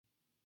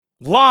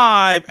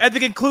Live at the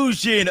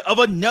conclusion of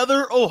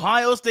another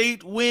Ohio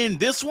State win,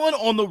 this one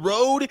on the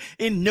road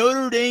in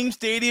Notre Dame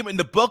Stadium, and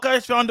the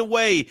Buckeyes found a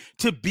way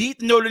to beat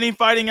the Notre Dame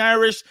Fighting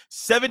Irish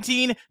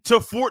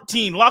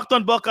 17-14. Locked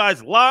on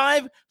Buckeyes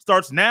Live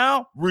starts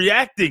now,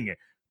 reacting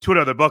to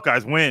another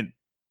Buckeyes win.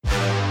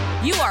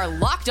 You are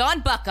Locked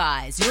On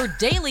Buckeyes, your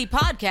daily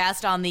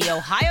podcast on the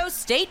Ohio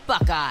State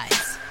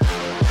Buckeyes.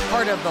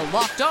 Part of the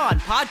Locked On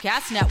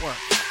Podcast Network,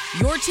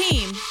 your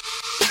team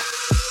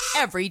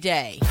every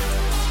day.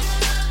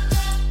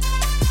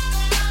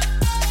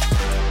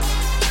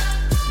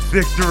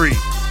 Victory.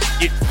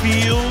 It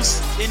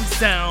feels and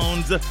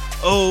sounds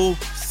oh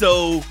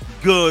so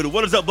good.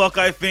 What is up,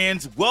 Buckeye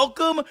fans?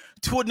 Welcome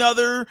to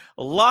another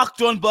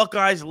Locked On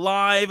Buckeyes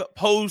live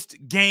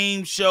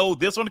post-game show.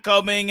 This one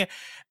coming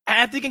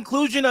at the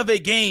conclusion of a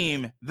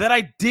game that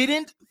I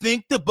didn't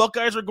think the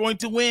Buckeyes were going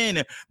to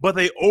win, but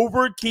they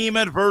overcame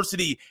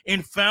adversity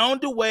and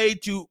found a way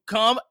to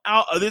come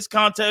out of this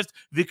contest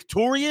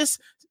victorious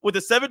with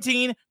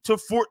a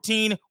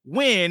 17-14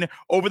 win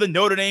over the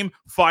Notre Dame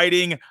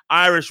Fighting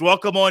Irish.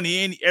 Welcome on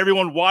in,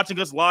 everyone watching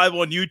us live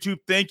on YouTube.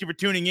 Thank you for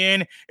tuning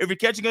in. If you're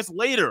catching us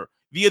later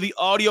via the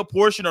audio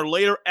portion or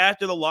later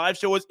after the live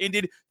show has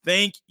ended,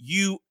 thank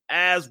you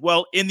as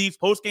well. In these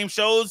post-game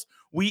shows,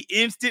 we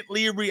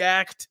instantly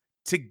react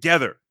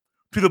together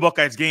to the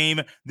Buckeyes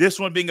game, this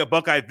one being a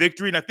Buckeye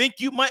victory. And I think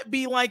you might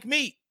be like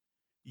me.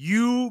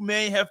 You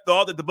may have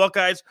thought that the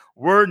Buckeyes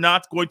were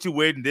not going to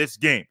win this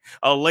game.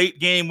 A late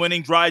game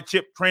winning drive,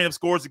 Chip Trayanum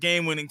scores a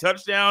game winning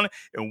touchdown,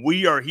 and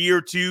we are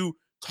here to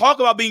talk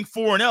about being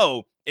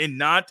 4-0 and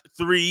not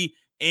 3-1.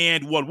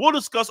 We'll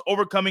discuss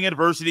overcoming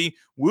adversity.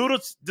 We'll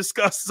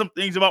discuss some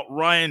things about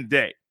Ryan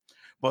Day.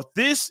 But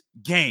this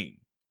game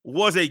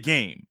was a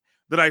game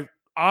that I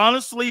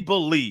honestly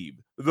believe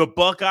the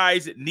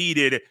Buckeyes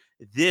needed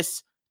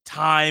this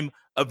time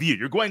of year.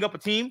 You're going up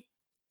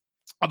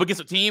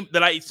against a team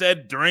that I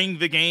said during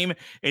the game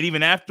and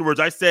even afterwards,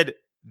 I said,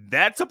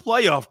 that's a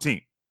playoff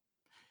team.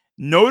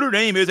 Notre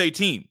Dame is a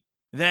team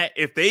that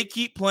if they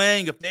keep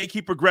playing, if they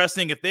keep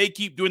progressing, if they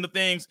keep doing the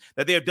things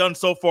that they have done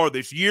so far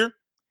this year,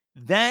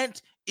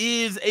 that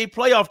is a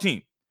playoff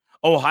team.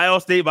 Ohio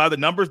State, by the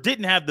numbers,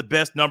 didn't have the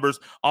best numbers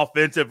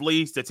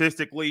offensively,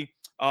 statistically.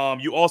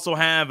 You also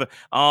have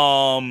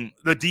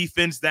the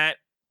defense that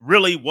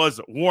really was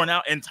worn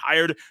out and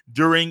tired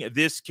during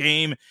this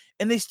game,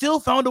 and they still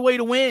found a way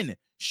to win,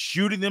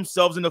 shooting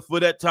themselves in the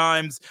foot at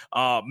times,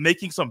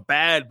 making some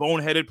bad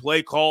boneheaded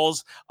play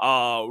calls,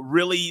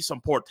 really some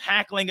poor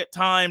tackling at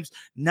times,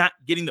 not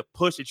getting the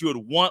push that you would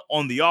want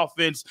on the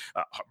offense.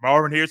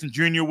 Marvin Harrison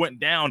Jr. went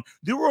down.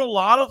 There were a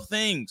lot of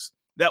things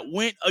that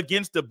went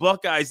against the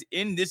Buckeyes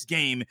in this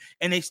game,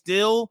 and they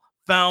still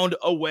found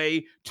a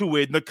way to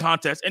win the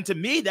contest. And to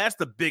me, that's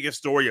the biggest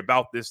story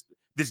about this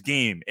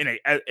game in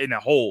a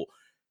whole.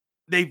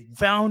 They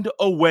found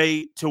a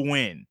way to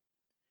win.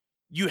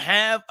 You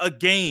have a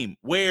game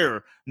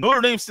where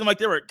Notre Dame seemed like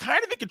they were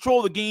kind of in control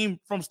of the game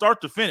from start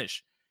to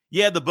finish.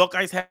 Yeah, the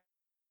Buckeyes had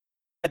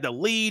the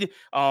lead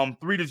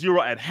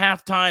 3-0 at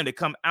halftime. They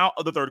come out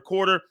of the third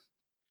quarter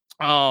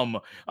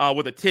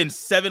with a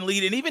 10-7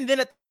 lead. And even then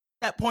at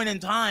that point in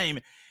time,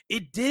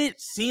 it didn't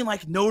seem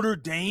like Notre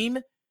Dame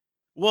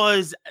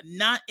was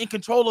not in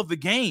control of the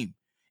game.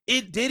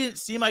 It didn't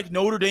seem like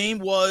Notre Dame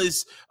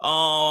was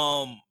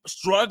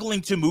struggling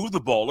to move the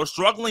ball or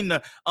struggling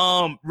to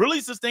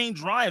really sustain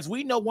drives.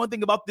 We know one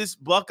thing about this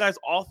Buckeyes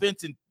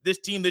offense and this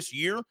team this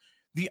year.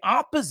 The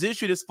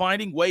opposition is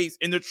finding ways,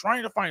 and they're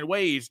trying to find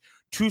ways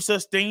to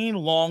sustain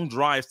long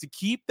drives, to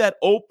keep that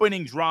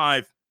opening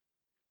drive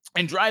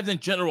and drives in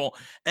general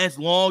as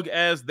long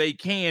as they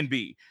can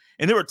be.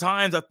 And there were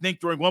times, I think,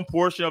 during one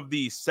portion of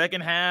the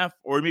second half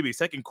or maybe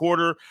second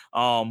quarter,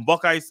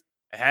 Buckeyes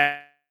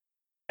had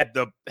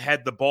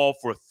the ball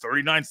for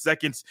 39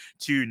 seconds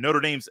to Notre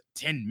Dame's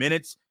 10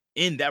 minutes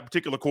in that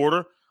particular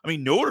quarter. I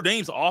mean, Notre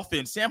Dame's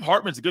offense, Sam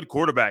Hartman's a good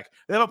quarterback.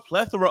 They have a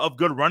plethora of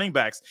good running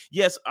backs.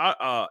 Yes,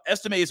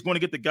 Estime is going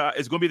to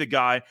be the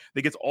guy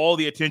that gets all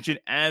the attention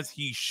as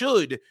he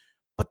should,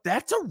 but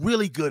that's a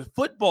really good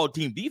football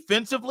team.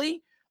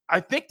 Defensively, I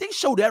think they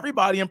showed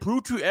everybody and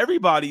proved to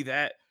everybody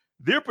that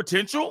their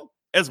potential,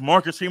 as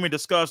Marcus Freeman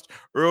discussed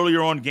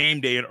earlier on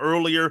game day and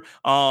earlier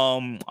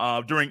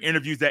during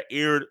interviews that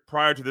aired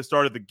prior to the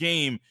start of the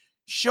game,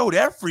 showed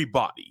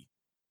everybody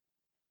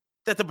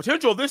that the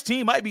potential of this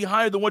team might be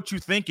higher than what you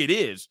think it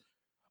is.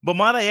 But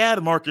might I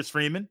add, Marcus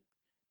Freeman,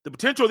 the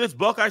potential of this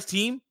Buckeyes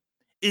team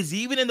is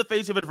even in the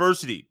face of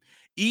adversity,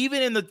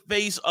 even in the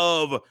face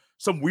of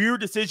some weird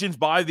decisions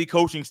by the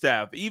coaching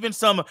staff, even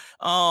some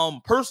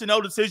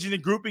personnel decisions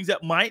and groupings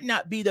that might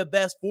not be the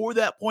best for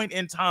that point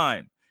in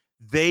time.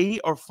 They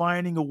are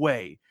finding a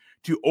way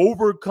to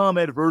overcome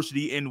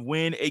adversity and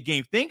win a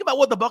game. Think about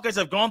what the Buckeyes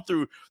have gone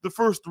through the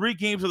first 3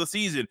 games of the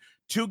season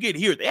to get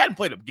here. They haven't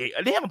played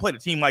a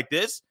team like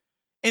this.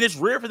 And it's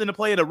rare for them to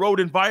play in a road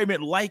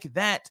environment like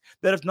that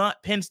is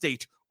not Penn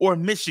State or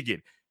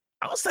Michigan.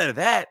 Outside of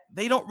that,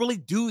 they don't really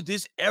do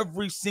this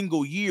every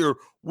single year,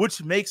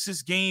 which makes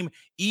this game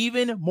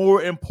even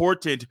more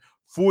important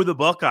for the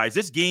Buckeyes.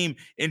 This game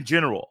in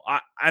general,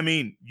 I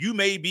mean, you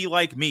may be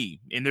like me,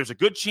 and there's a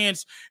good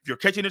chance if you're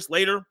catching this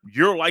later,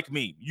 you're like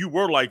me. You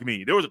were like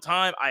me. There was a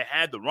time I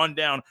had the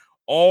rundown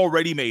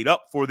already made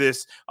up for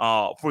this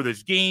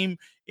game,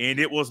 and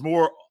it was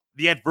more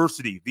the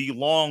adversity, the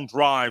long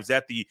drives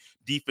that the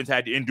defense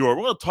had to endure.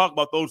 We're going to talk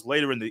about those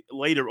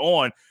later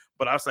on.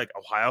 But I was like,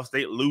 Ohio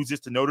State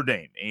loses to Notre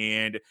Dame,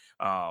 and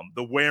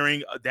the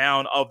wearing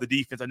down of the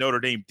defense that Notre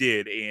Dame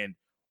did, and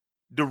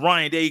the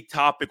Ryan Day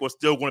topic was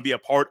still going to be a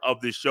part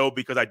of this show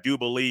because I do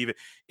believe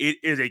it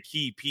is a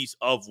key piece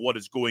of what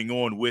is going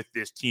on with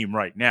this team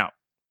right now.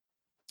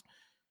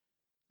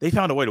 They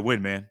found a way to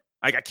win, man.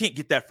 I can't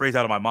get that phrase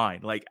out of my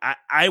mind. Like,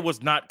 I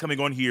was not coming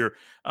on here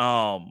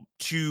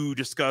to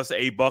discuss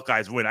a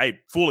Buckeyes win. I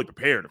fully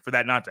prepared for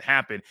that not to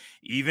happen.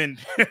 Even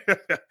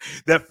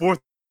that fourth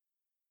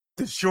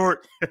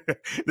short,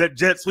 that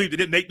jet sweep that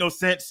didn't make no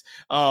sense.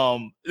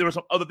 There were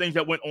some other things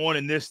that went on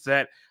in this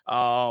that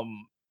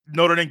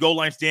Notre Dame goal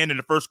line stand in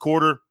the first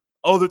quarter.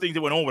 Other things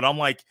that went on, but I'm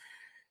like,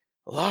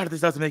 a lot of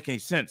this doesn't make any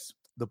sense.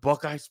 The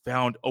Buckeyes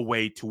found a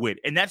way to win,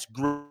 and that's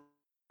great.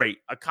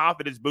 A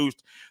confidence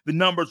boost. The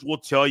numbers will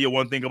tell you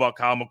one thing about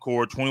Kyle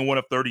McCord: 21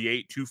 of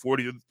 38,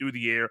 240 through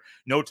the air,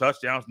 no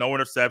touchdowns, no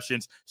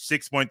interceptions,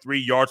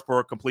 6.3 yards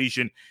per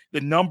completion.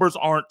 The numbers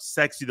aren't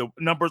sexy. The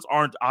numbers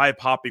aren't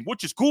eye-popping,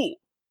 which is cool.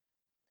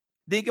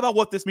 Think about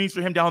what this means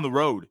for him down the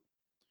road.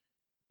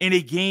 In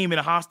a game, in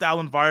a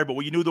hostile environment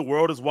where you knew the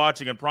world is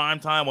watching in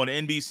primetime on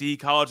NBC,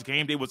 College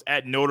Game Day was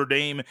at Notre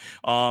Dame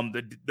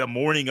the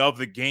morning of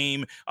the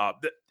game.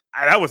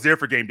 I was there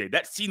for game day.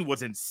 That scene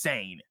was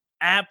insane.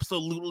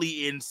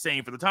 Absolutely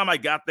insane. For the time I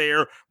got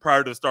there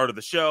prior to the start of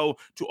the show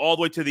to all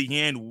the way to the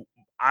end,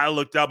 I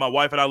looked out, my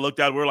wife and I looked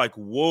out, we were like,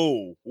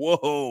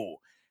 whoa,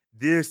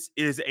 this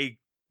is a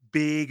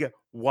big,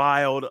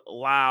 wild,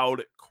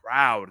 loud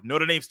crowd.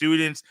 Notre Dame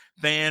students,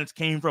 fans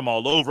came from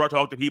all over. I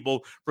talked to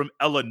people from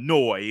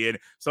Illinois and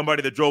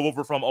somebody that drove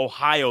over from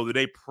Ohio the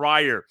day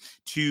prior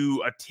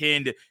to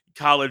attend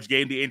College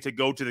Game Day and to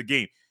go to the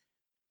game.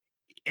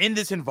 In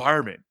this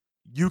environment,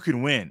 you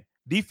can win.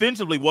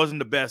 Defensively wasn't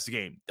the best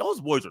game.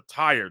 Those boys are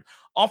tired.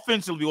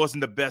 Offensively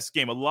wasn't the best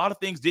game. A lot of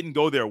things didn't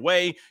go their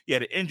way. You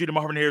had an injury to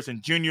Marvin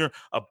Harrison Jr.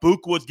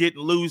 Abuka was getting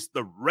loose.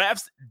 The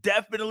refs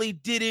definitely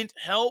didn't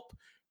help.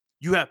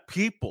 You have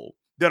people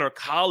that are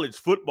college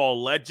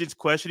football legends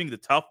questioning the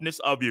toughness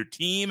of your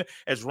team,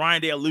 as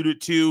Ryan Day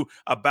alluded to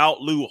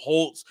about Lou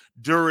Holtz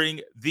during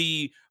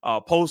the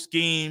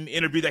post-game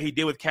interview that he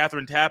did with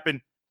Catherine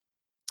Tappan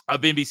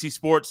of NBC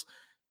Sports.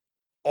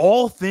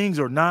 All things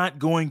are not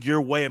going your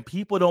way and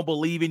people don't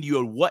believe in you.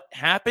 And what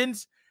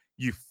happens?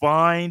 You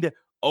find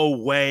a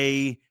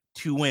way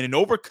to win. And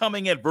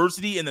overcoming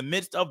adversity in the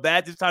midst of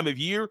that this time of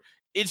year,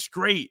 it's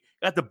great.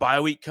 Got the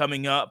bye week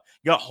coming up.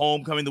 Got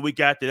homecoming the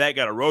week after that.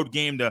 Got a road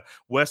game to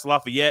West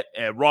Lafayette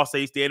at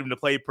Ross-Ade Stadium to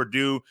play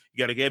Purdue. You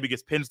got a game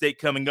against Penn State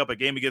coming up, a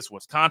game against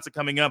Wisconsin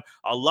coming up.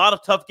 A lot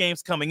of tough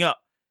games coming up.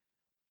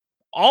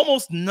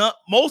 Most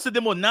of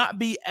them will not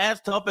be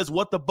as tough as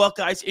what the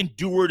Buckeyes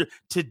endured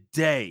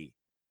today.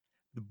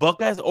 The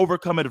Buckeyes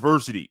overcome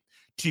adversity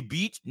to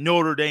beat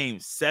Notre Dame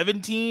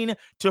 17-14.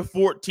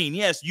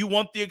 Yes, you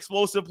want the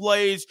explosive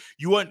plays.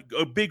 You want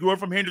a big run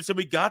from Henderson.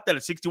 We got that, a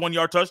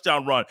 61-yard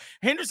touchdown run.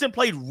 Henderson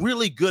played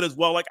really good as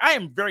well. Like, I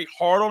am very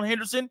hard on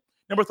Henderson,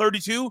 number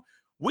 32.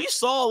 We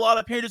saw a lot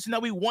of Henderson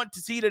that we want to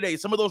see today.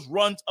 Some of those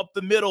runs up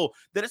the middle,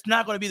 that it's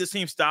not going to be the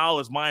same style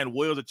as Mayan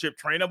Williams or Chip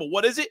Traynor, but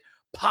what is it?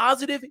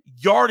 Positive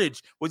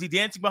yardage. Was he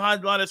dancing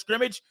behind the line of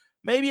scrimmage?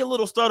 Maybe a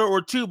little stutter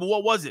or two, but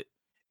what was it?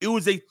 It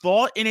was a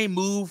thought and a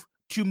move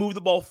to move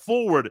the ball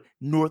forward,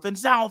 north and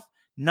south,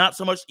 not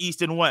so much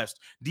east and west.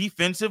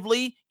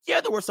 Defensively,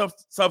 yeah, there were some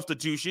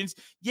substitutions.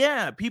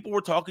 Yeah, people were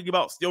talking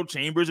about Steel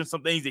Chambers and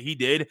some things that he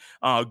did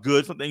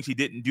good, some things he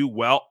didn't do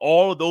well.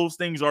 All of those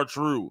things are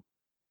true.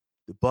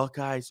 The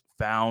Buckeyes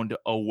found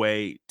a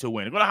way to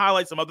win. I'm going to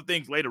highlight some other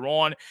things later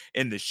on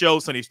in the show.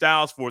 Sonny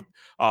Styles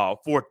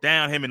fourth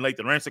down, him and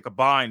Lathan Ransom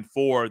combined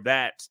for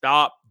that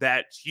stop.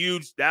 That's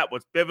huge. That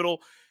was pivotal.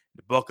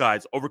 The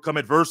Buckeyes overcome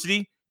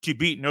adversity to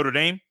beat Notre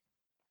Dame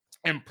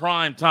in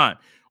prime time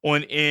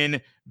on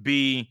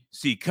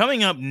NBC.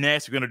 Coming up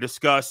next, we're going to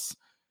discuss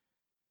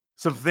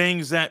some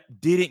things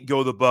that didn't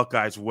go the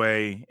Buckeyes'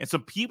 way and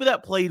some people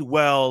that played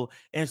well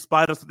in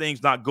spite of some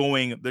things not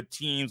going the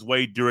team's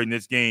way during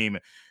this game.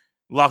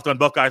 Locked on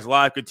Buckeyes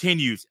Live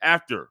continues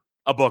after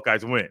a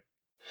Buckeyes win.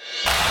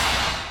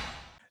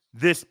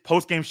 This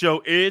postgame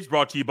show is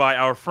brought to you by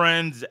our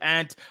friends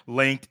at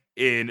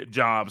LinkedIn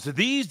Jobs.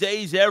 These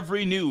days,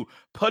 every new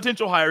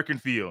potential hire can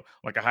feel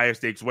like a higher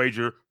stakes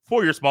wager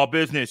for your small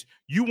business.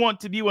 You want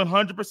to be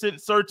 100%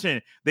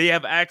 certain they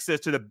have access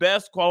to the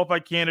best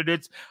qualified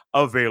candidates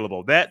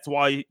available. That's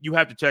why you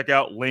have to check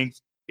out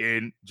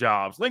LinkedIn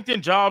Jobs.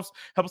 LinkedIn Jobs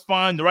helps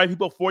find the right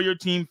people for your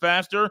team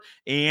faster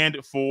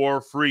and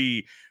for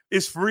free.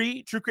 It's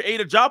free to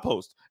create a job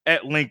post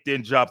at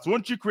LinkedIn Jobs. So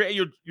once you create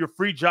your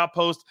free job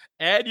post,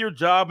 add your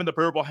job in the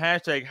purple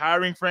hashtag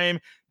hiring frame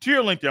to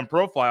your LinkedIn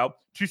profile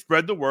to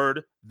spread the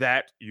word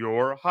that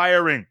you're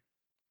hiring.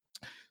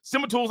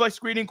 Simple tools like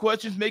screening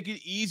questions make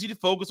it easy to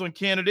focus on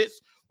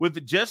candidates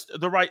with just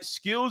the right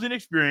skills and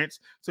experience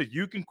so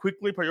you can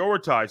quickly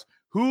prioritize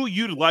who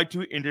you'd like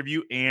to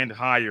interview and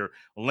hire.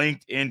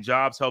 LinkedIn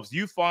Jobs helps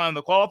you find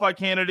the qualified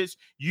candidates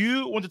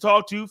you want to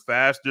talk to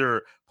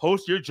faster.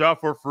 Post your job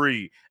for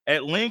free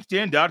at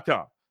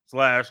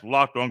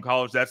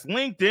linkedin.com/lockedoncollege. That's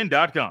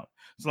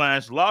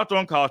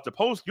linkedin.com/lockedoncollege to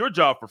post your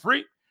job for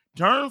free.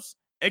 Terms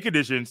and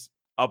conditions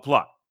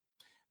apply.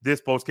 This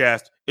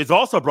podcast is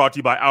also brought to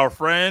you by our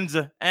friends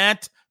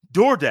at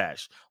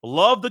DoorDash.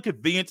 Love the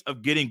convenience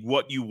of getting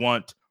what you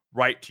want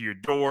right to your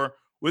door.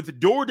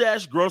 With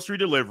DoorDash grocery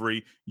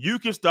delivery, you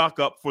can stock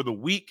up for the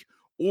week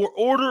or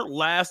order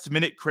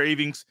last-minute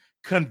cravings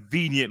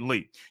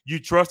conveniently. You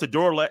trust the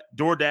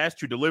DoorDash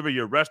to deliver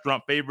your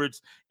restaurant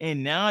favorites,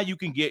 and now you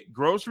can get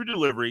grocery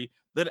delivery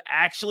that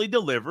actually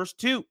delivers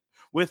too.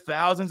 With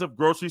thousands of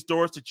grocery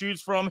stores to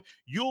choose from,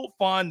 you'll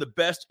find the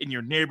best in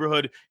your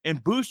neighborhood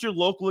and boost your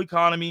local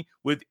economy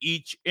with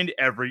each and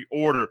every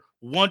order.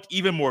 Want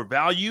even more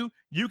value?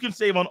 You can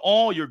save on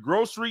all your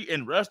grocery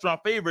and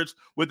restaurant favorites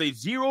with a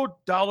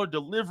 $0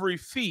 delivery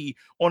fee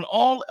on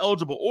all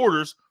eligible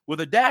orders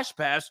with a Dash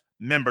Pass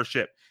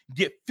membership.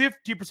 Get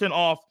 50%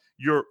 off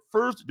your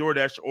first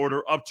DoorDash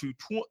order up to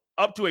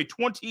a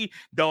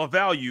 $20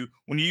 value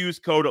when you use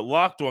code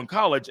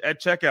LOCKEDONCollege at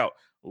checkout.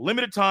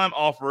 Limited time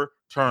offer,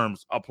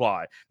 terms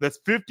apply. That's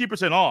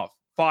 50% off,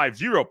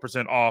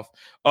 50% off,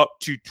 up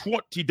to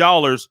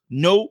 $20,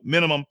 no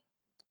minimum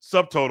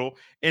subtotal,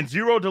 and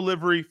zero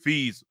delivery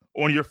fees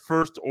on your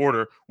first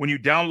order when you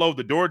download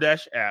the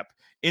DoorDash app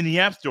in the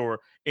App Store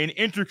and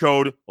enter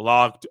code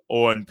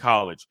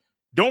LOCKEDONCollege.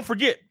 Don't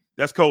forget,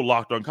 that's code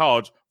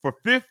LOCKEDONCollege for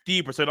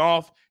 50%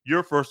 off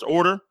your first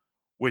order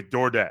with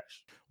DoorDash.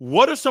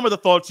 What are some of the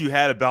thoughts you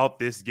had about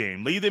this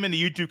game? Leave them in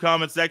the YouTube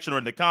comment section or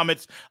in the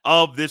comments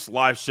of this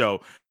live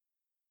show.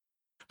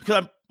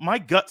 Because my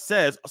gut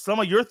says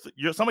some of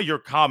your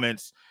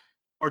comments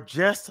are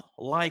just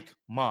like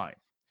mine.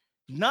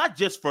 Not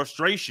just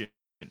frustration,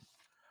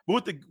 but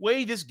with the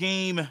way this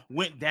game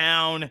went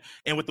down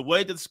and with the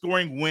way that the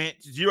scoring went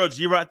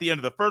 0-0 at the end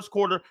of the first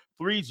quarter,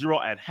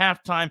 3-0 at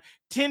halftime,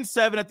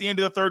 10-7 at the end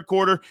of the third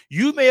quarter,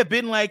 you may have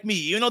been like me.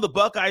 You know, the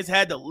Buckeyes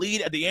had the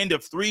lead at the end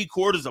of 3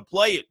 quarters of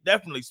play. It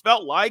definitely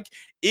felt like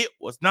it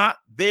was not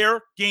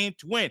their game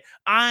to win.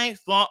 I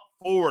thought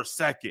for a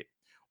second,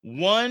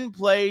 one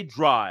play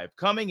drive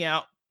coming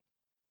out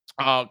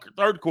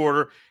third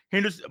quarter,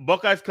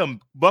 Buckeyes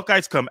come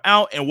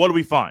out, and what do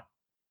we find?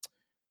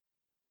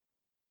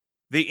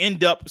 They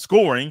end up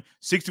scoring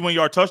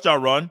 61-yard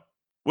touchdown run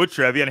with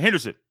Trevion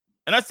Henderson.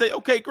 And I say,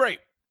 okay, great.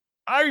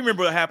 I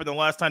remember what happened the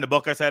last time the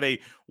Buckeyes had a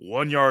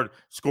 1-yard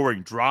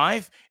scoring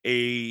drive.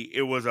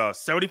 It was a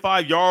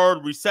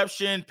 75-yard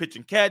reception, pitch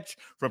and catch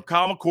from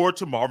Kyle McCord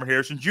to Marvin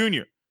Harrison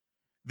Jr.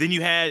 Then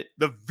you had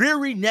the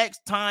very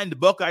next time the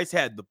Buckeyes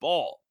had the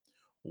ball,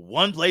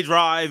 one play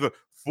drive,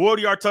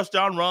 40-yard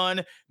touchdown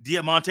run,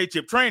 Diamante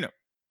Chip Trainer.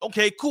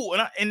 Okay, cool.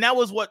 And that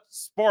was what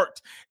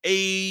sparked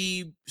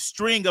a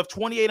string of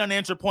 28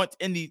 unanswered points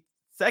in the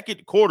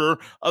second quarter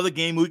of the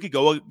game we could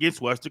go against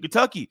Western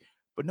Kentucky.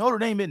 But Notre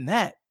Dame isn't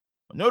that.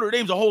 Notre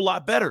Dame's a whole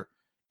lot better.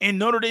 And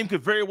Notre Dame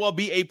could very well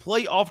be a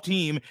playoff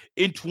team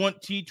in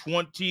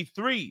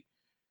 2023.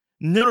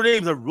 Notre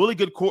Dame has a really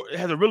good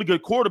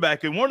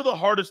quarterback. And one of the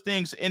hardest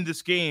things in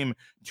this game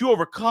to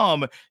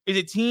overcome is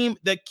a team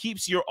that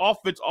keeps your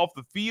offense off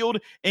the field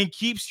and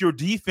keeps your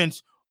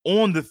defense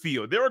on the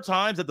field. There are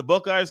times that the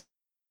Buckeyes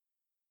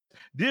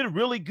did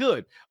really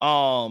good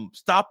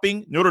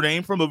stopping Notre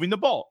Dame from moving the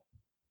ball.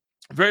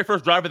 Very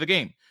first drive of the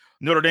game,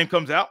 Notre Dame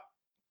comes out.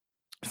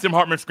 Sam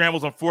Hartman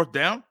scrambles on fourth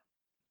down.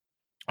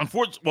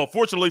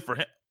 Fortunately for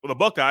the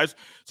Buckeyes,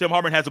 Sam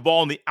Hartman has the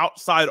ball on the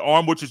outside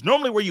arm, which is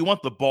normally where you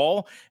want the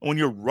ball when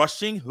you're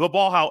rushing the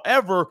ball.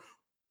 However,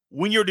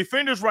 when your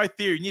defender's right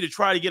there, you need to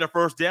try to get a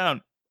first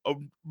down. A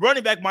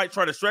running back might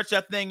try to stretch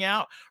that thing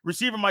out.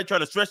 Receiver might try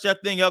to stretch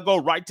that thing out, go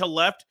right to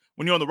left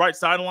when you're on the right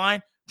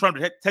sideline, trying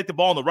to take the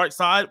ball on the right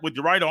side with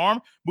your right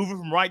arm, moving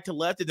from right to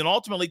left, and then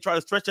ultimately try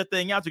to stretch that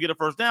thing out to get a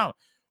first down.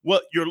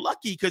 Well, you're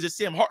lucky because it's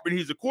Sam Hartman.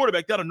 He's a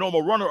quarterback, not a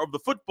normal runner of the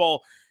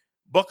football.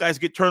 Buckeyes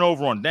get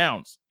turnover on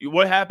downs.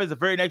 What happens the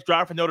very next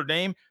drive for Notre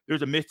Dame?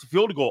 There's a missed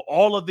field goal.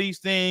 All of these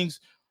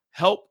things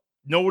help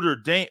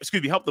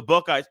the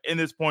Buckeyes in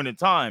this point in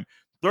time.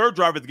 Third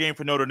drive of the game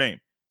for Notre Dame.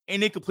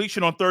 An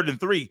incompletion on 3rd and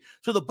 3.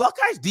 So the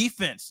Buckeyes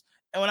defense,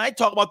 and when I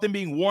talk about them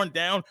being worn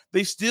down,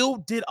 they still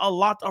did a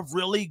lot of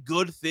really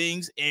good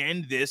things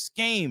in this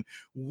game.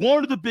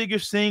 One of the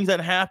biggest things that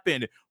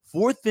happened,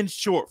 4th and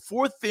short,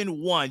 4th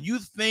and 1. You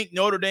think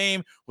Notre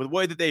Dame, with the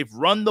way that they've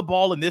run the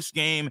ball in this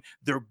game,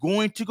 they're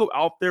going to go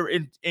out there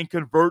and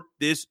convert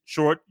this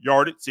short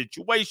yardage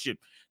situation.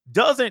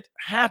 Doesn't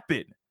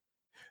happen.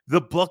 The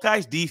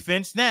Buckeyes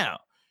defense now.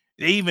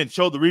 They even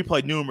showed the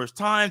replay numerous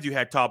times. You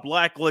had Todd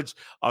Blackledge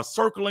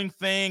circling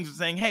things and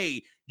saying,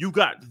 hey, you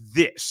got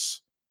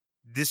this.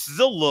 This is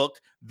a look.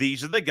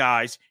 These are the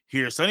guys.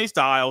 Here's Sonny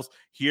Styles.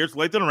 Here's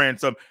Lathan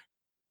Ransom.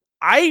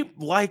 I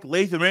like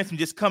Lathan Ransom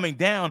just coming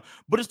down,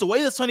 but it's the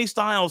way that Sonny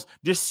Styles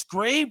just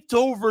scraped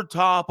over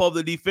top of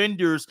the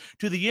defenders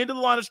to the end of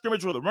the line of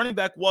scrimmage where the running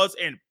back was,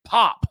 and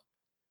pop.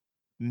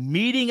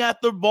 Meeting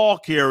at the ball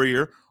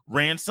carrier,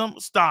 Ransom,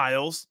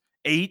 Styles,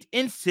 8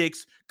 and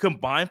 6,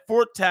 combined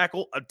for a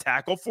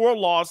tackle for a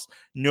loss.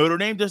 Notre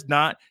Dame does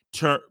not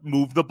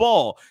move the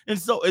ball. And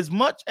so as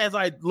much as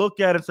I look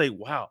at it and say,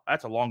 wow,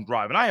 that's a long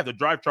drive, and I have the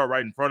drive chart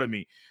right in front of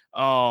me,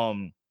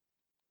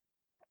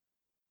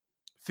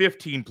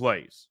 15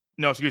 plays.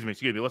 No, excuse me.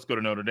 Let's go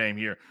to Notre Dame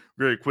here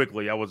very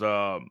quickly. That was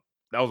a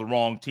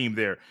wrong team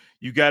there.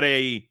 You got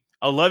a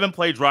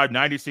 11-play drive,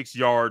 96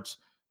 yards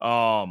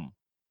from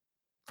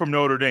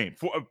Notre Dame.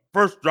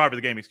 First drive of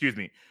the game,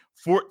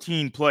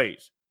 14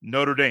 plays.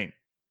 Notre Dame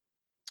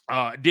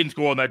didn't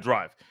score on that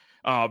drive.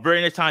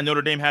 Very next time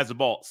Notre Dame has the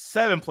ball,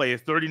 7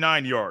 plays,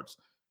 39 yards.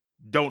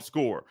 Don't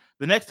score.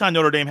 The next time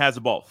Notre Dame has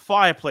the ball,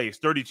 5 plays,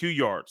 32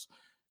 yards.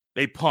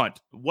 They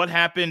punt. What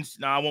happens?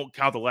 Now, I won't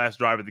count the last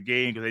drive of the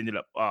game because they ended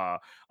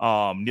up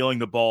kneeling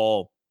the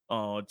ball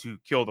to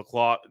kill the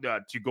clock,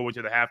 to go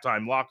into the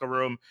halftime locker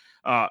room.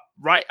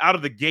 Right out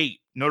of the gate,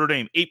 Notre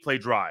Dame, 8-play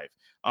drive.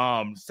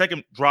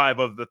 Second drive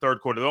of the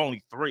third quarter, there are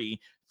only 3.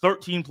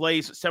 13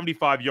 plays,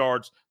 75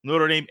 yards.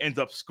 Notre Dame ends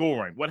up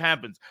scoring. What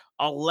happens?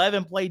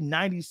 11-play,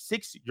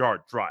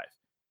 96-yard drive.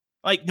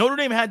 Like, Notre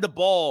Dame had the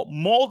ball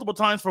multiple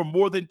times for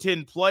more than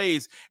 10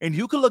 plays, and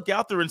you can look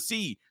out there and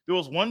see there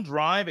was one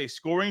drive, a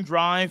scoring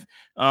drive,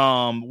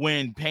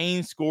 when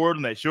Payne scored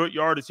in that short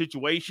yardage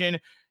situation.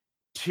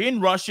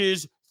 10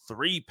 rushes,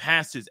 3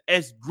 passes.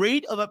 As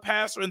great of a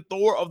passer and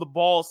thrower of the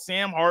ball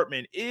Sam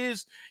Hartman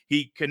is,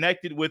 he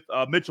connected with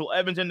Mitchell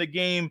Evans in the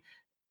game.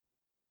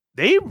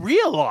 They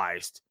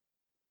realized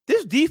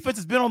this defense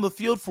has been on the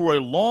field for a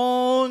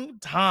long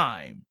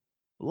time.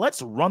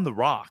 Let's run the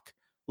rock.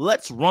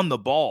 Let's run the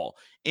ball.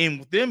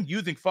 And with them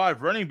using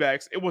 5 running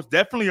backs, it was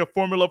definitely a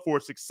formula for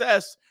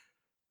success,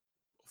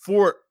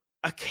 for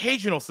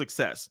occasional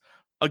success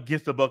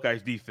against the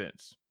Buckeyes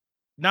defense.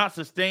 Not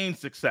sustained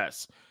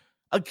success.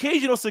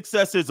 Occasional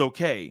success is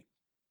okay.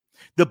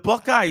 The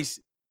Buckeyes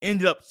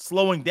ended up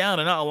slowing down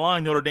and not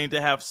allowing Notre Dame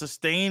to have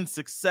sustained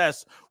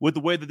success with the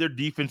way that their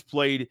defense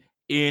played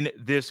in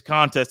this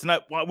contest. And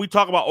while we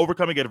talk about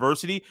overcoming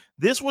adversity,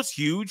 this was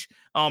huge.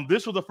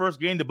 This was the first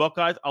game the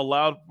Buckeyes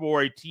allowed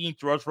for a team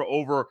to rush for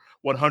over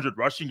 100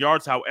 rushing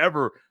yards.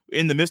 However,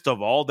 in the midst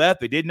of all that,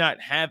 they did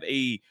not have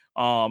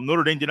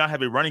Notre Dame did not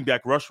have a running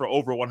back rush for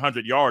over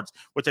 100 yards,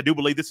 which I do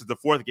believe this is the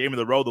 4th game in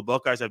a row the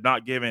Buckeyes have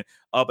not given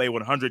up a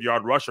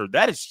 100-yard rusher.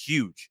 That is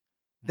huge.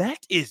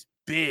 That is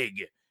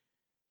big.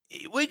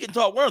 We're going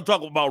to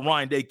talk about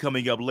Ryan Day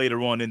coming up later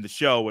on in the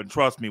show, and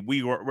trust me,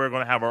 we're going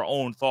to have our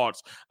own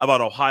thoughts about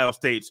Ohio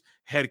State's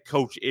head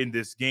coach in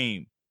this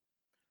game.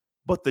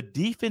 But the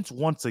defense,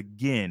 once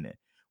again,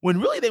 when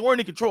really they weren't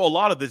in control a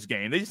lot of this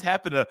game, they just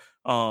happened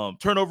to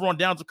turn over on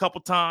downs a couple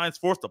times,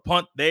 forced a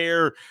punt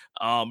there.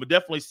 It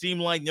definitely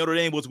seemed like Notre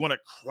Dame was going to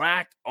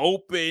crack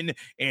open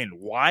and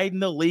widen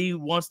the lead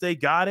once they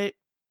got it.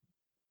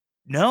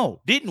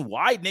 No, didn't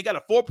widen. They got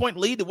a 4-point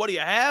lead. And what do you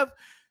have?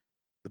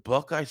 The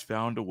Buckeyes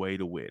found a way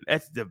to win.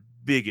 That's the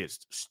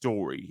biggest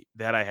story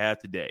that I have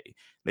today.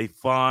 They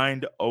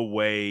find a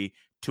way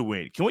to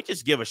win. Can we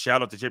just give a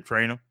shout out to Chip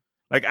Traynor?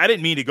 Like, I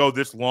didn't mean to go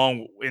this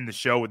long in the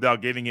show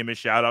without giving him a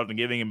shout out and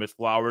giving him his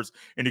flowers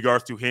in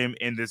regards to him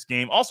in this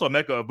game. Also,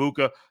 Emeka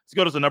Ibuka. Let's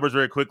go to some numbers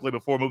very quickly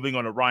before moving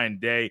on to Ryan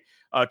Day.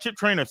 Chip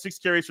Traynor, 6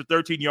 carries for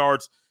 13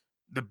 yards.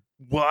 The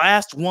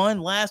last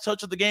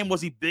touch of the game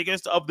was the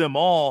biggest of them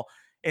all.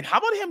 And how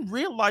about him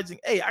realizing,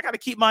 hey, I got to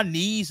keep my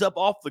knees up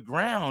off the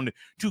ground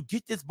to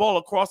get this ball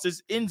across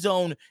this end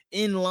zone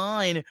in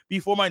line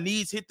before my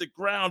knees hit the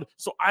ground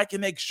so I can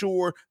make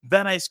sure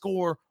that I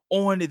score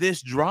on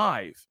this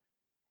drive.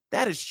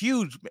 That is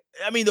huge.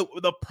 I mean,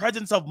 the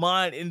presence of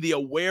mind and the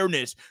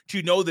awareness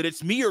to know that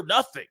it's me or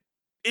nothing.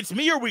 It's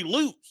me or we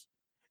lose.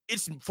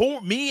 It's for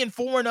me and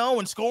 4-0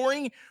 and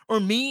scoring, or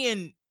me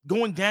and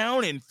going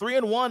down and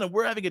 3-1, and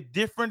we're having a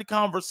different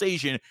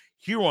conversation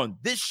here on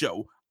this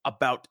show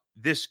about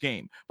this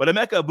game. But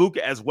Emeka Ibuka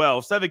as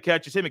well, 7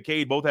 catches. Him and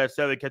Cade both had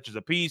 7 catches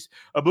apiece.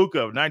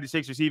 Ibuka,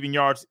 96 receiving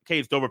yards.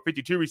 Cade Stover,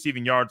 52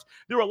 receiving yards.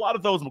 There were a lot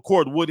of those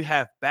McCord would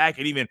have back,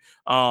 and even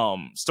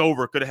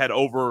Stover could have had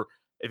over,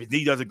 if his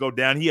knee doesn't go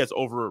down, he has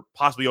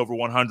possibly over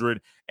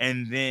 100.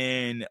 And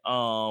then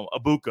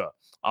Ibuka,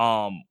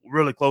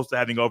 really close to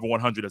having over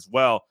 100 as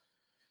well.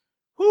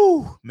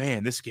 Whew,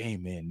 man, this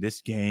game.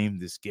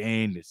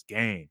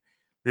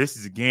 This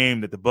is a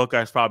game that the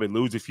Buckeyes probably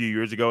lose a few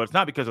years ago. It's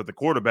not because of the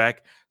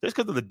quarterback. It's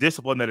because of the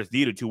discipline that is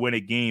needed to win a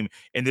game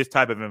in this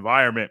type of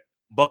environment.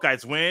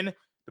 Buckeyes win.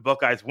 The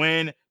Buckeyes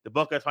win. The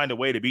Buckeyes find a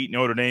way to beat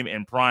Notre Dame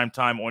in prime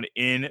time on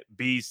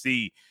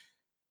NBC.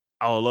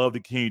 I would love to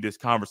continue this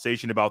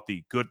conversation about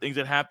the good things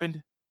that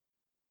happened.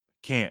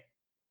 Can't.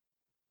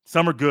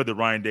 Some are good that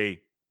Ryan Day.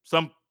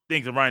 Some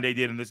things that Ryan Day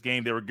did in this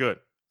game, they were good.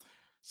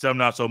 Some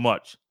not so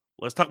much.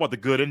 Let's talk about the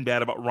good and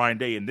bad about Ryan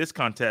Day in this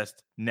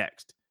contest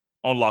next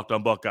on Locked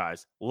On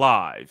Buckeyes,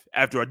 live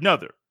after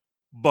another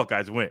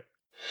Buckeyes win.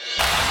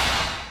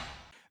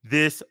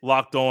 This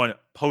Locked On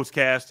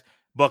Buckeyes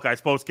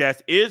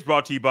Postcast is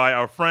brought to you by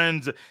our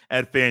friends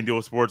at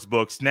FanDuel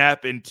Sportsbook.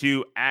 Snap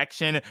into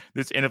action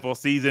this NFL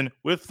season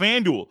with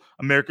FanDuel,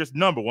 America's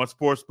 #1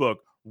 sportsbook.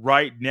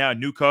 Right now,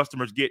 new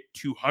customers get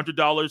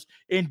 $200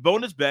 in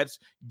bonus bets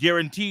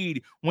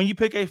guaranteed when you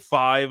pick a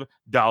 $5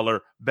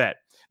 bet.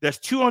 That's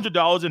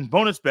 $200 in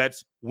bonus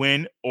bets,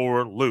 win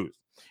or lose.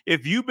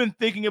 If you've been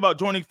thinking about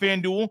joining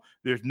FanDuel,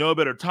 there's no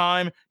better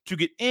time to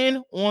get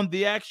in on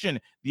the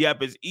action. The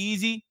app is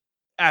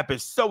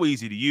so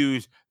easy to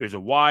use. There's a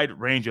wide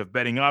range of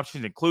betting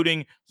options,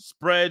 including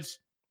spreads,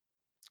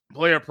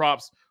 player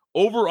props,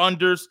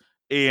 over-unders,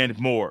 and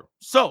more.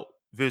 So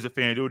visit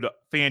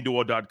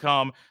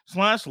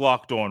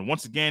FanDuel.com/lockedon.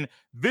 Once again,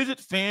 visit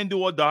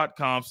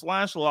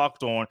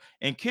FanDuel.com/lockedon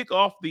and kick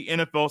off the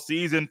NFL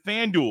season.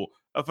 FanDuel,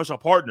 official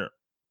partner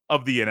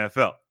of the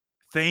NFL.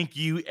 Thank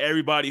you,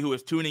 everybody who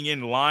is tuning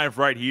in live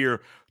right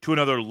here to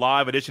another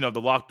live edition of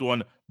the Locked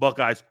On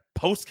Buckeyes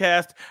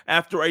postcast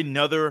after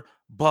another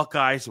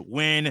Buckeyes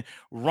win.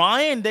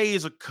 Ryan Day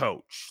is a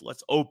coach.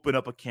 Let's open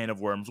up a can of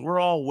worms. We're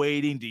all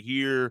waiting to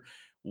hear,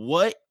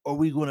 what are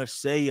we going to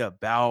say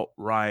about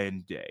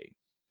Ryan Day?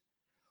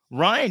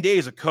 Ryan Day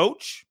is a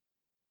coach.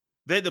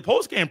 The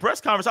post-game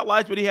press conference, I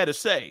liked what he had to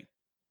say.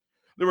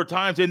 There were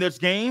times in this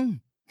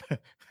game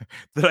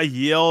that I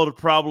yelled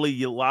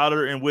probably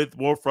louder and with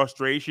more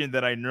frustration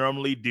than I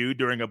normally do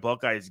during a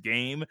Buckeyes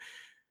game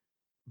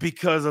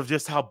because of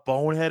just how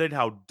boneheaded,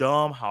 how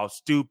dumb, how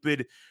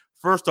stupid.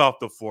 First off,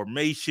 the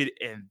formation,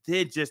 and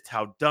then just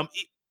how dumb.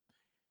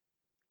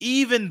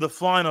 Even the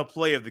final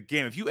play of the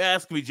game. If you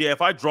ask me, Jay,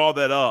 if I draw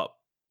that up,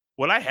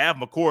 would I have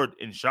McCord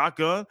in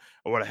shotgun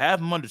or would I have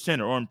him under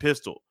center or in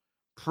pistol?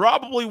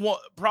 Probably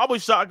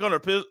shotgun or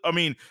pistol.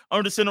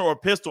 Under center or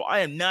pistol. I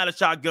am not a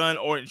shotgun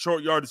or in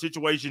short yard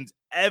situations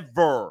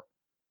ever.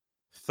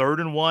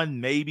 3rd and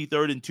 1, maybe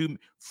 3rd and 2,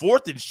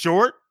 4th and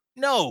short.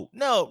 No,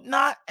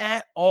 not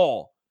at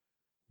all.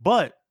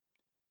 But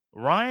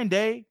Ryan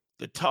Day,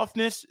 the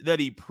toughness that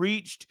he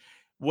preached,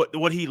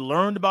 what he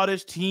learned about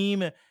his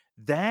team,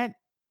 that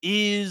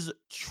is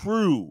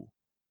true.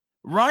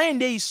 Ryan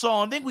Day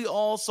saw, I think we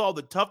all saw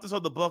the toughness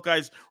of the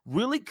Buckeyes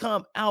really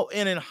come out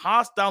in a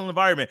hostile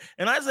environment.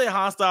 And I say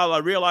hostile, I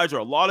realize there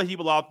are a lot of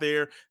people out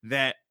there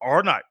that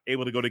are not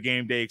able to go to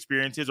game day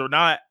experiences or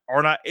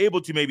are not able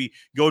to maybe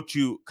go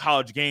to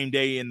college game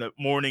day in the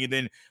morning and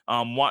then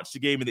watch the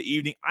game in the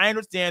evening. I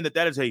understand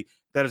that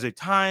is a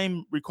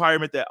time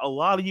requirement that a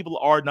lot of people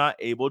are not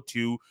able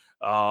to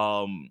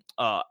add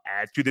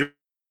to their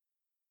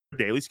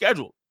daily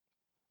schedule.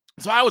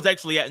 So I was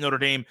actually at Notre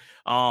Dame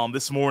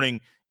this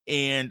morning,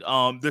 and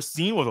the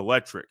scene was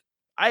electric.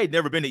 I had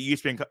never been to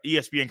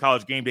ESPN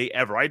College Game Day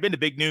ever. I had been to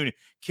Big Noon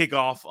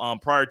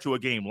kickoff prior to a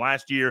game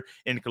last year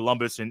in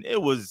Columbus, and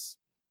it was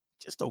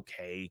just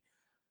okay.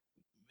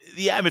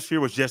 The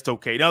atmosphere was just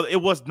okay. Now, it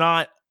was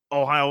not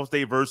Ohio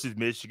State versus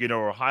Michigan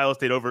or Ohio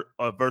State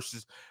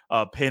versus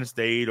Penn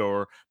State,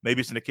 or maybe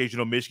it's an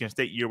occasional Michigan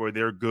State year where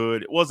they're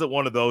good. It wasn't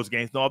one of those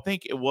games. No, I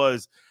think it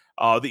was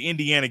the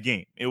Indiana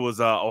game. It was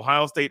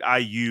Ohio State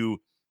IU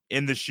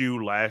in the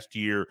shoe last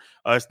year.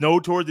 It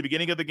snowed towards the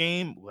beginning of the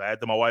game.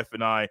 My wife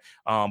and I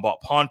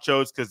bought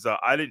ponchos because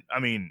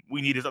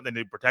we needed something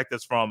to protect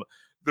us from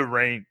the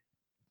rain,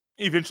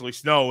 eventually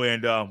snow,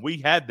 and we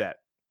had that.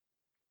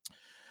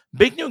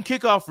 Big Noon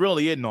kickoff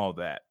really isn't all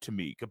that to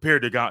me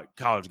compared to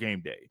College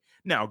Game Day.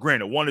 Now,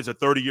 granted, one is a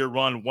 30-year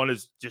run. One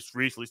is just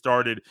recently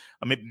started.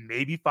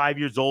 Maybe 5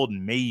 years old,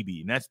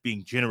 maybe. And that's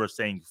being generous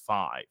saying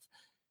 5.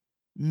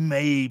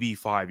 Maybe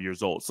 5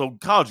 years old. So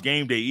College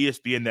Game Day,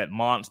 ESPN, that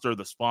monster,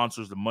 the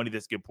sponsors, the money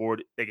that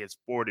gets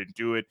poured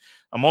into it.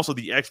 I'm also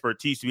the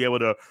expertise to be able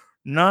to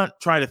not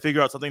try to figure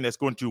out something that's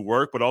going to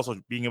work, but also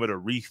being able to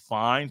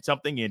refine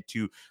something and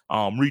to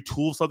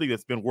retool something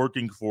that's been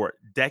working for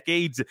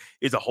decades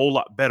is a whole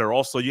lot better.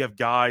 Also, you have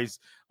guys,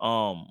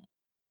 Mark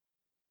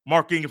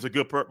Ingram's a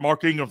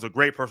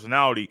great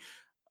personality.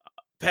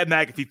 Pat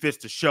McAfee fits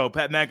the show.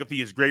 Pat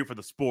McAfee is great for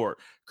the sport.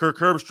 Kirk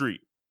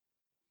Herbstreit,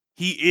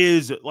 he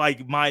is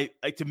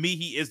to me,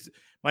 he is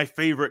my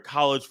favorite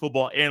college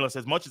football analyst.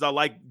 As much as I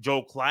like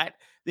Joe Klatt, I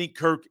think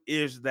Kirk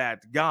is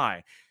that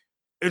guy.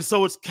 And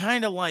so it's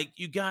kind of like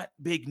you got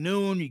Big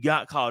Noon, you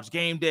got College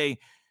Game Day,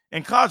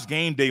 and College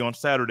Game Day on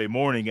Saturday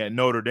morning at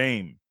Notre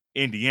Dame,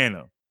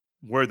 Indiana,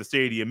 where the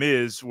stadium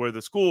is, where the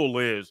school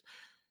is.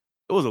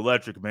 It was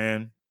electric,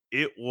 man.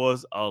 It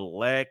was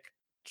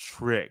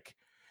electric.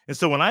 And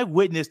so when I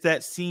witnessed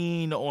that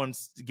scene on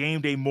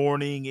game day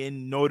morning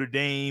in Notre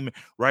Dame,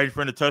 right in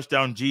front of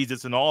Touchdown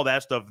Jesus and all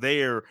that stuff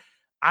there,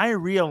 I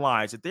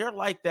realized that they're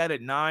like that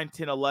at 9,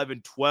 10,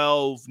 11,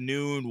 12,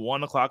 noon,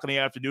 1 o'clock in the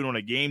afternoon on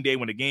a game day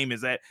when the game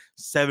is at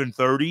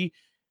 7:30.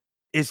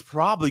 It's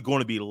probably going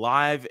to be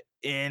live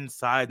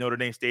inside Notre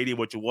Dame Stadium,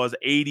 which it was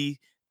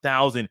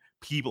 80,000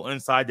 people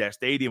inside that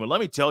stadium. And let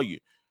me tell you,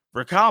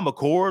 for Kyle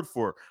McCord,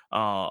 for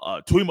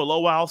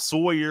Tuimoloau,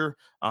 Sawyer,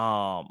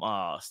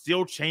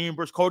 Steele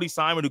Chambers, Cody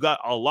Simon, who got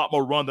a lot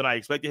more run than I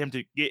expected him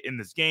to get in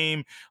this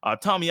game,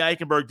 Tommy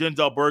Eichenberg,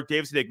 Denzel Burke,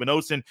 Davidson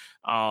Igbinosun,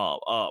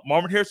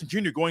 Marvin Harrison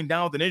Jr. going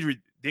down with an injury.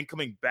 Then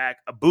coming back,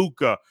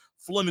 Abuka,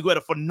 Fleming, who had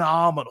a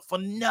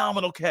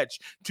phenomenal catch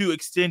to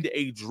extend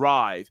a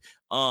drive.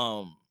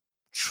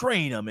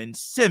 Trainum and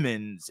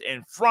Simmons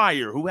and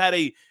Fryer, who had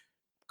a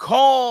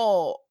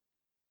call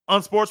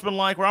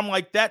unsportsmanlike where I'm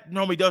like, that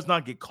normally does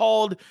not get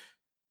called.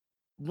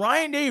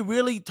 Ryan Day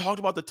really talked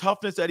about the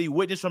toughness that he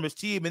witnessed from his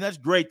team, and that's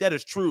great. That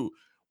is true.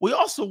 We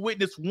also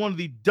witnessed one of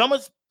the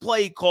dumbest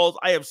play calls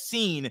I have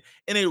seen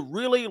in a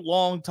really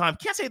long time.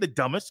 Can't say the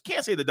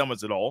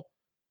dumbest at all.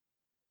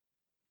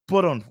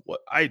 But on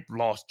what I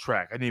lost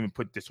track. I didn't even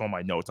put this on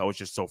my notes. I was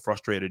just so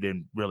frustrated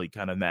and really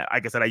kind of mad.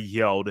 Like I said, I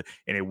yelled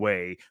in a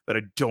way that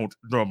I don't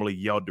normally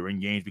yell during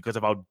games because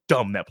of how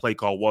dumb that play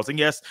call was. And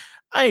yes,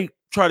 I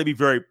try to be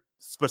very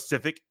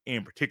specific,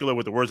 in particular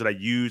with the words that I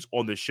use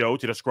on the show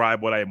to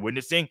describe what I am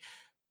witnessing.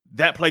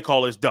 That play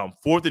call is dumb.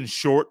 4th and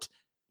short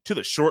to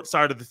the short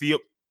side of the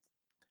field.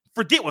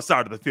 Forget what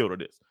side of the field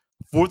it is.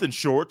 4th and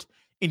short,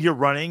 and you're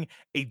running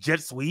a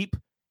jet sweep.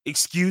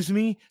 Excuse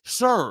me,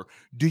 sir,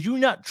 do you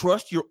not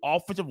trust your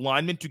offensive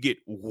lineman to get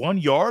 1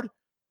 yard?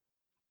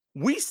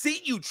 We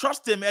see you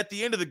trust him at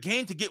the end of the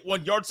game to get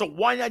 1 yard, so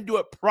why not do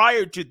it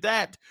prior to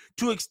that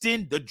to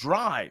extend the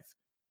drive?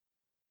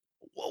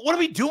 What are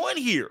we doing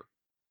here?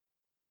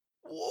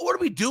 What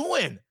are we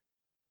doing?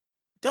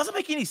 Doesn't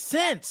make any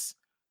sense.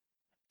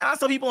 I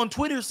saw people on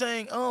Twitter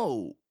saying,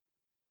 oh,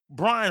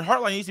 Brian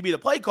Hartline needs to be the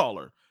play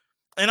caller.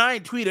 And I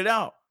tweeted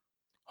out,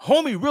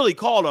 homie really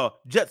called a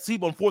jet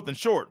sweep on 4th and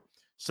short.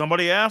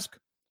 Somebody asked,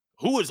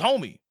 who is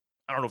homie?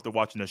 I don't know if they're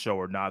watching the show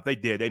or not. If they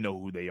did, they know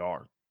who they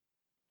are.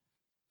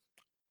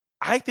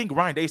 I think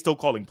Ryan Day is still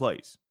calling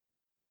plays.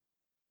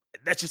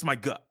 That's just my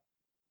gut.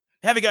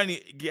 Haven't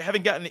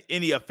gotten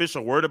any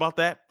official word about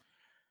that.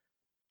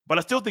 But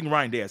I still think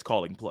Ryan Day is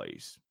calling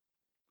plays.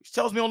 Which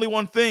tells me only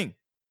one thing.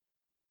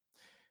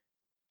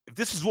 If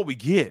this is what we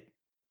get,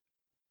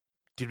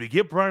 did we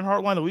get Brian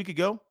Hartline a week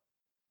ago?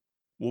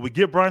 Will we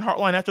get Brian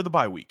Hartline after the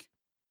bye week?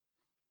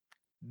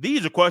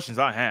 These are questions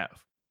I have.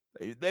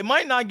 They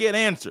might not get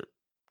answered.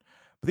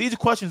 But these are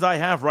questions I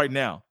have right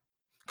now.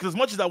 Because as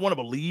much as I want to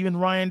believe in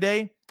Ryan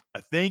Day, I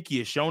think he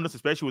has shown us,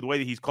 especially with the way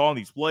that he's calling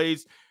these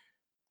plays,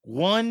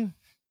 1,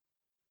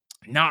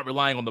 not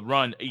relying on the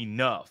run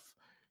enough.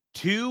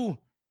 2,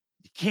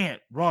 you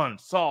can't run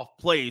soft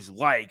plays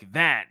like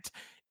that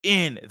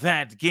in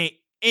that game,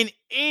 in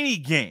any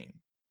game.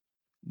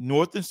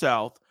 North and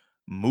South,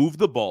 move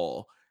the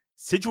ball.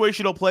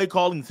 Situational play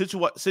calling,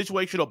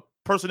 situational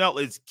personnel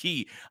is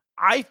key.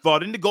 I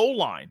thought in the goal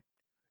line,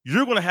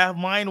 you're going to have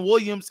Mayan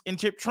Williams and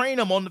Chip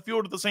Trainum on the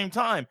field at the same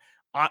time.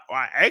 I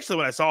actually,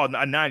 when I saw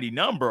a 90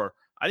 number,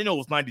 I didn't know it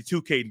was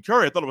 92 Caden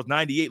Curry. I thought it was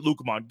 98 Luke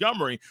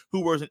Montgomery,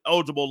 who was an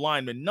eligible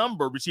lineman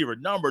number, receiver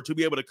number, to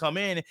be able to come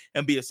in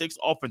and be a 6th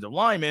offensive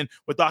lineman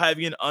without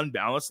having an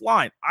unbalanced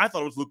line. I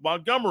thought it was Luke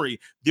Montgomery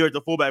there at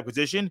the fullback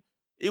position.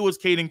 It was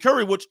Caden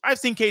Curry, which I've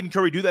seen Caden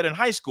Curry do that in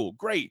high school.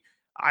 Great.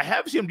 I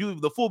have seen him do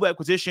the fullback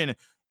position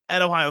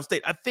at Ohio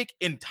State. I think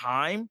in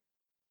time,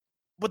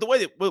 but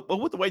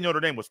with the way Notre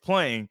Dame was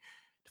playing,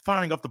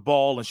 firing up the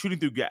ball and shooting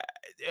through guys,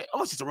 it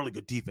was just a really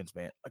good defense,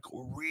 man. Like a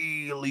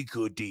really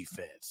good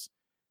defense.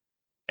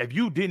 If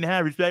you didn't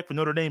have respect for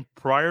Notre Dame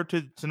prior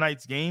to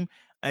tonight's game,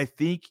 I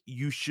think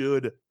you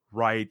should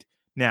right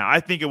now. I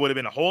think it would have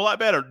been a whole lot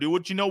better. Do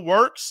what you know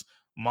works,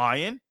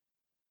 Mayan.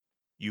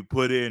 You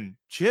put in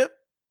Chip,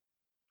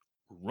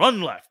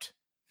 run left.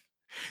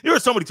 There were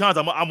so many times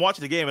I'm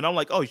watching the game and I'm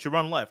like, oh, you should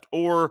run left.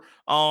 Or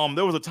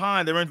there was a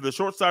time they ran to the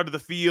short side of the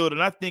field,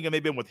 and I think it may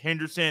have been with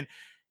Henderson.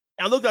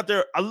 And I looked out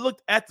there, I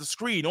looked at the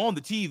screen on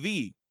the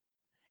TV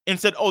and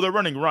said, oh, they're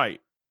running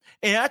right.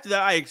 And after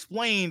that, I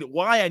explained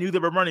why I knew they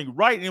were running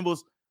right. And it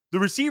was the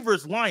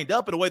receivers lined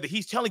up in a way that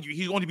he's telling you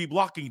he's going to be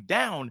blocking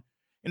down,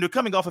 and they're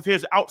coming off of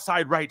his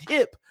outside right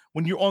hip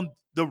when you're on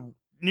the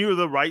near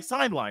the right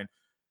sideline.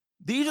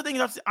 These are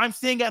things I'm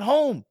seeing at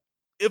home.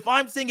 If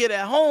I'm seeing it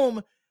at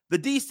home, the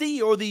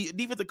DC or the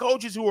defensive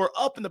coaches who are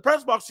up in the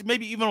press box,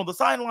 maybe even on the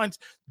sidelines,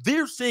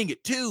 they're seeing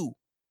it too.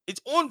 It's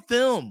on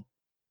film.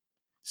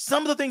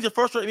 Some of the things that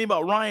frustrate me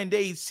about Ryan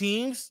Day's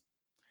teams,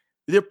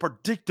 they're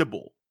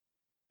predictable.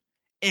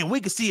 And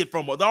we can see it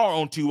with our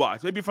own 2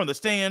 eyes, maybe from the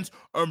stands,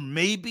 or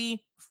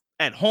maybe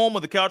at home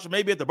on the couch, or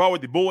maybe at the bar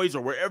with the boys,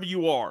 or wherever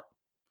you are.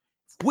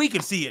 If we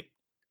can see it,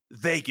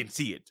 they can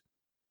see it.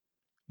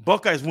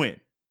 Buckeyes win.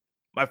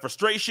 My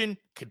frustration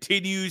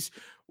continues.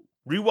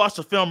 Rewatch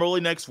the film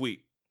early next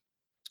week.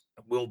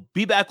 We'll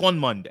be back on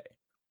Monday.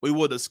 We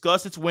will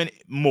discuss its win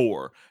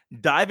more,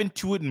 dive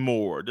into it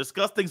more,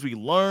 discuss things we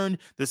learned,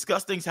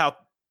 discuss things how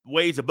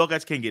ways the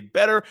Buckeyes can get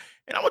better.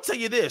 And I'm going to tell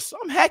you this,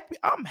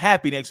 I'm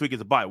happy next week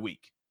is a bye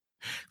week.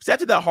 Because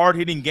after that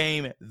hard-hitting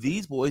game,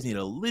 these boys need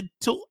a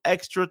little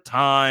extra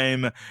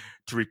time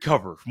to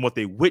recover from what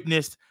they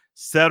witnessed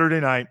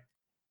Saturday night,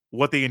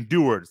 what they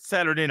endured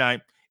Saturday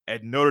night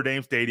at Notre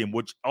Dame Stadium,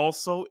 which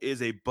also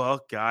is a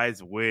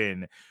Buckeyes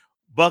win.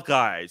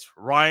 Buckeyes,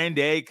 Ryan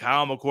Day,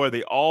 Kyle McCoy,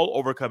 they all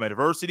overcome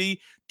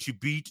adversity to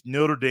beat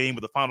Notre Dame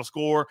with a final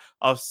score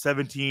of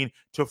 17-14.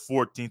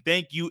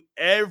 Thank you,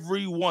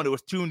 everyone who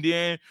was tuned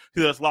in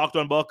to this Locked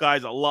On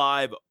Buckeyes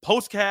live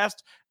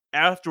postcast.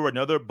 after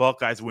another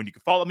Buckeyes win. You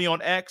can follow me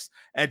on X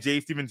at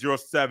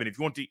jstevens07. If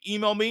you want to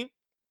email me,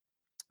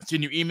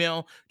 send your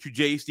email to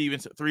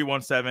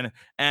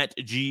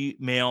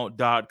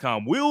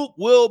jstevens317@gmail.com.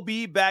 We'll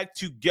be back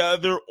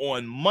together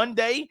on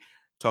Monday,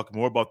 talking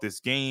more about this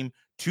game.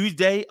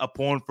 Tuesday,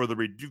 upon further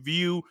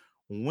review.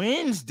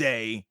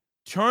 Wednesday,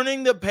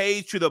 turning the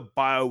page to the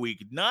bye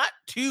week, not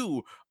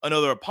to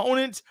another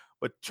opponent,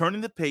 but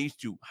turning the page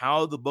to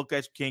how the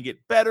Buckeyes can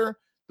get better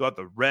throughout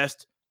the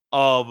rest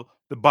of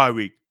the bye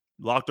week.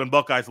 Locked on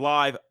Buckeyes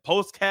Live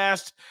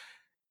postcast.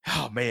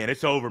 Oh, man,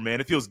 it's over,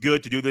 man. It feels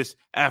good to do this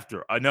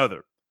after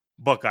another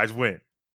Buckeyes win.